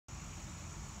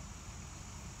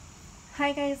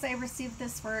Hi guys, I received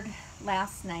this word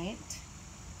last night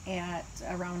at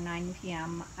around 9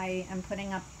 p.m. I am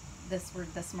putting up this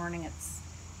word this morning. It's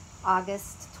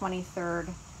August 23rd.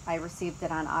 I received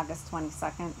it on August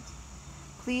 22nd.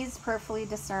 Please prayerfully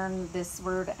discern this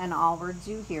word and all words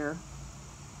you hear.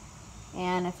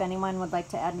 And if anyone would like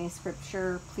to add any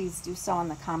scripture, please do so in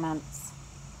the comments.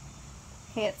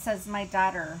 Okay, it says, "My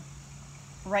daughter,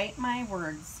 write my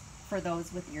words for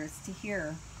those with ears to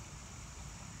hear.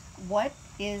 What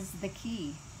is the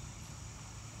key?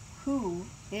 Who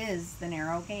is the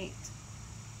narrow gate?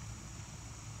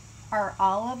 Are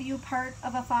all of you part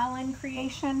of a fallen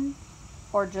creation,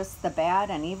 or just the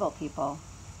bad and evil people?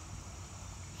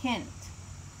 Hint,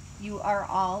 you are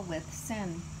all with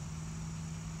sin.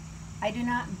 I do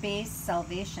not base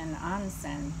salvation on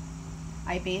sin.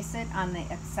 I base it on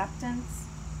the acceptance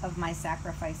of my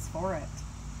sacrifice for it.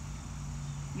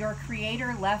 Your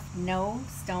Creator left no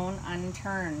stone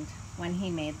unturned when He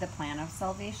made the plan of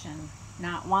salvation,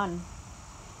 not one.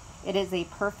 It is a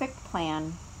perfect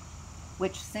plan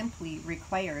which simply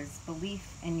requires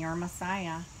belief in your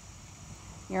Messiah.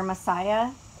 Your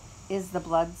Messiah is the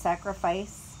blood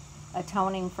sacrifice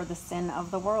atoning for the sin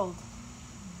of the world.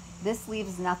 This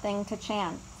leaves nothing to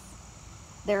chance.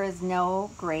 There is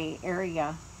no gray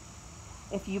area.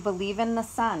 If you believe in the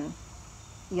Son,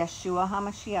 Yeshua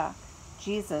HaMashiach,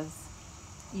 Jesus,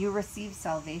 you receive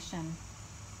salvation.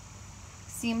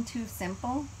 Seem too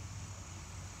simple?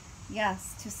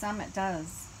 Yes, to some it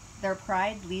does. Their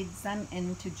pride leads them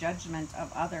into judgment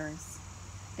of others.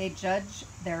 They judge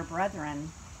their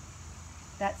brethren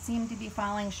that seem to be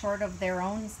falling short of their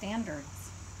own standards.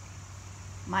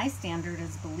 My standard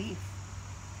is belief.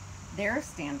 Their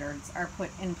standards are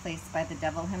put in place by the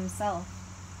devil himself.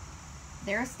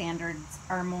 Their standards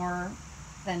are more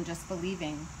than just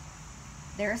believing.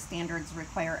 Their standards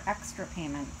require extra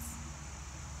payments.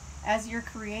 As your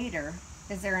Creator,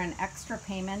 is there an extra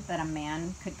payment that a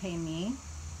man could pay me?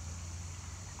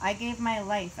 I gave my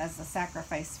life as a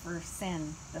sacrifice for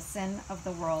sin, the sin of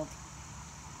the world.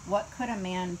 What could a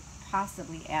man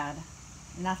possibly add?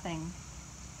 Nothing.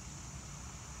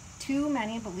 Too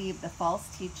many believe the false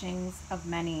teachings of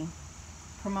many,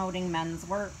 promoting men's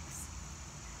works.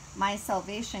 My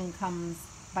salvation comes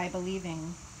by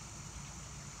believing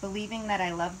that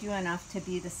I loved you enough to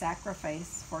be the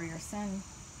sacrifice for your sin.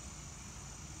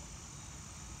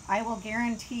 I will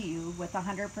guarantee you with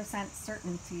 100%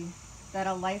 certainty that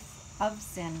a life of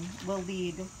sin will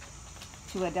lead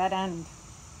to a dead end,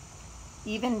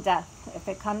 even death if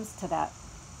it comes to that.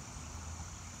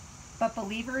 But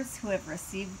believers who have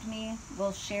received me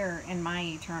will share in my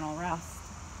eternal rest.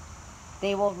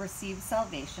 They will receive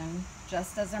salvation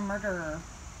just as a murderer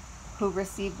who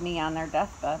received me on their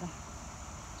deathbed.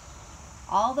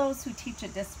 All those who teach a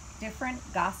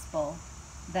different gospel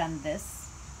than this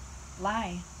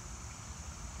lie.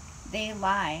 They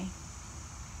lie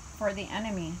for the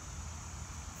enemy,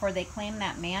 for they claim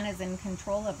that man is in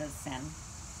control of his sin.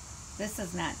 This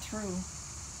is not true.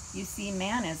 You see,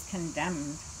 man is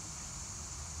condemned,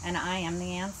 and I am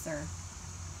the answer.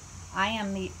 I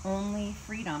am the only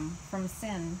freedom from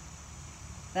sin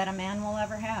that a man will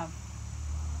ever have.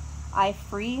 I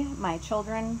free my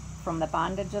children from the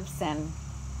bondage of sin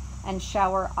and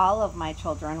shower all of my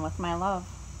children with my love.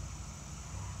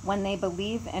 When they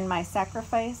believe in my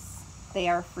sacrifice, they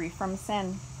are free from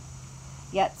sin.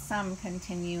 Yet some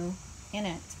continue in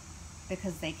it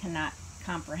because they cannot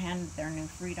comprehend their new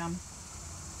freedom.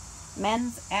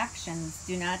 Men's actions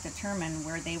do not determine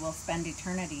where they will spend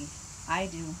eternity. I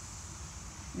do.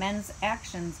 Men's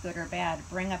actions, good or bad,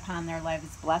 bring upon their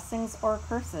lives blessings or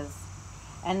curses,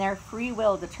 and their free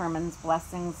will determines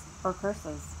blessings or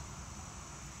curses.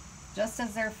 Just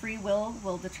as their free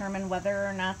will determine whether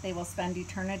or not they will spend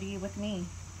eternity with me.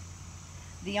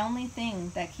 The only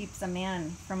thing that keeps a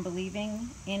man from believing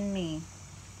in me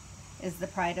is the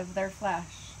pride of their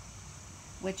flesh,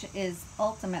 which is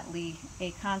ultimately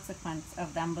a consequence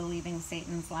of them believing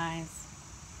Satan's lies.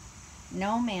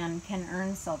 No man can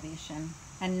earn salvation,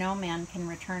 and no man can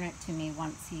return it to me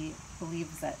once he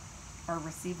believes it or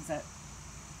receives it.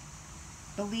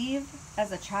 Believe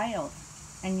as a child,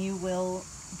 and you will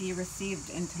be received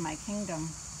into my kingdom.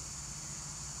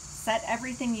 Set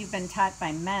everything you've been taught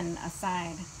by men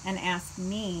aside and ask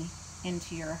me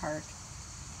into your heart,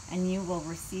 and you will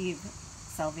receive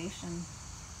salvation.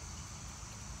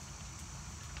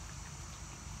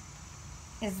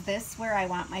 Is this where I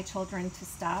want my children to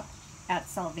stop, at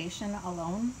salvation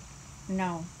alone?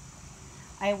 No.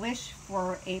 I wish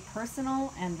for a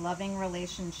personal and loving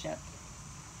relationship,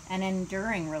 an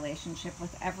enduring relationship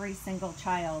with every single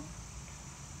child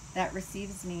that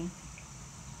receives me.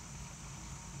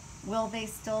 Will they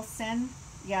still sin?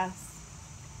 Yes.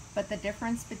 But the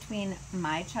difference between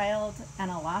my child and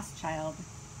a lost child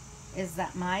is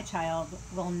that my child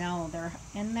will know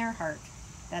in their heart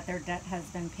that their debt has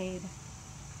been paid.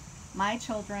 My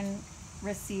children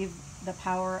receive the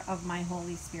power of my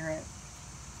Holy Spirit.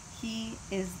 He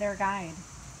is their guide,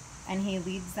 and He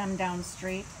leads them down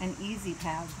straight and easy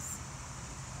paths.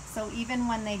 So even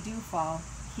when they do fall,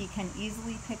 He can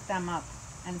easily pick them up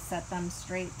and set them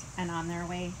straight and on their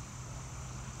way.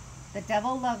 The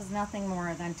devil loves nothing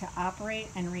more than to operate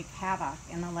and wreak havoc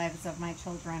in the lives of my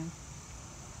children.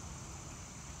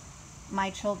 My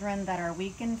children that are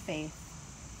weak in faith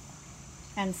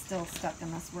and still stuck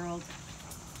in this world.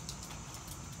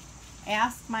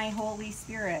 Ask my Holy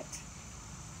Spirit,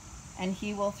 and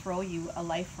He will throw you a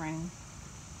life ring.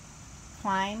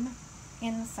 Climb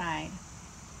inside,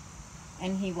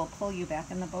 and He will pull you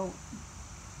back in the boat.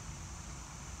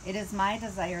 It is my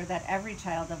desire that every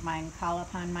child of mine call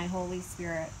upon my Holy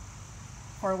Spirit,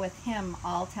 for with Him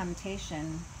all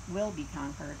temptation will be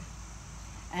conquered,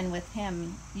 and with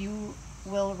Him you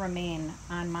will remain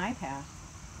on my path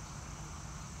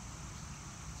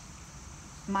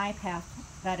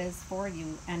that is for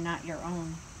you and not your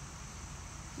own.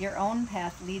 Your own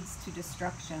path leads to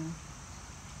destruction,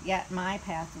 yet my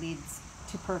path leads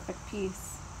to perfect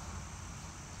peace.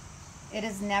 It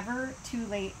is never too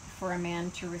late for a man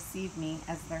to receive me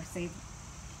as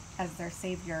their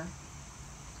Savior,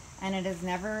 and it is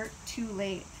never too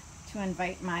late to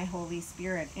invite my Holy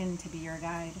Spirit in to be your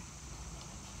guide.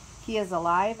 He is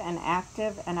alive and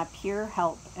active and a pure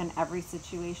help in every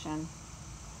situation,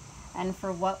 and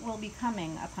for what will be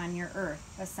coming upon your earth,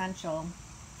 essential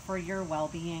for your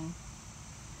well-being.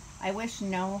 I wish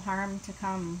no harm to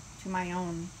come to my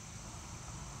own,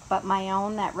 but my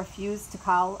own that refuse to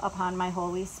call upon my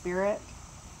Holy Spirit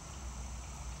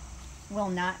will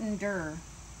not endure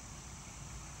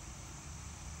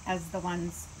as the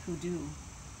ones who do.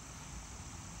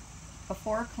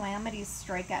 Before calamities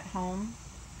strike at home,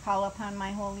 call upon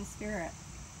my Holy Spirit,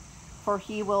 for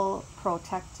He will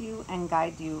protect you and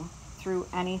guide you through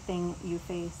anything you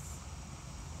face.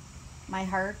 My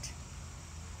heart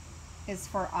is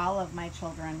for all of my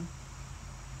children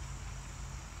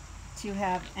to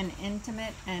have an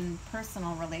intimate and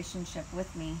personal relationship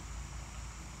with me,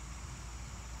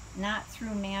 not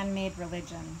through man-made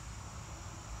religion,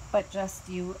 but just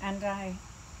you and I.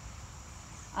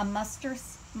 A mustard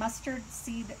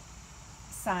seed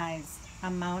sized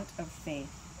amount of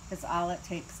faith is all it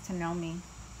takes to know me.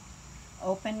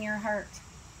 Open your heart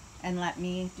and let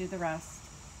me do the rest.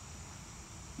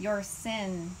 Your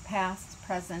sin, past,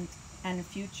 present, and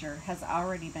future, has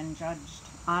already been judged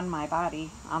on my body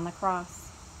on the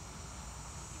cross.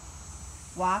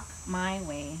 Walk my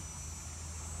way,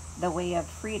 the way of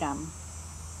freedom,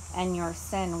 and your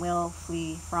sin will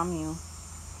flee from you.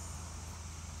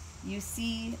 You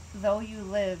see, though you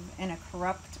live in a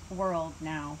corrupt world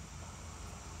now,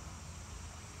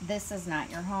 this is not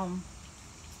your home.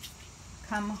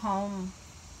 Come home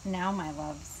now, my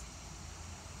loves.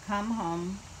 Come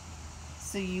home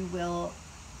so you will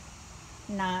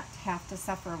not have to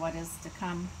suffer what is to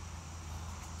come.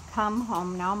 Come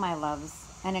home now, my loves,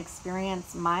 and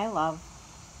experience my love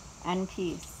and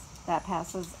peace that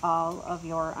passes all of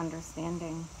your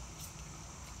understanding.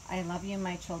 I love you,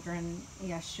 my children.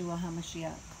 Yeshua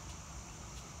HaMashiach.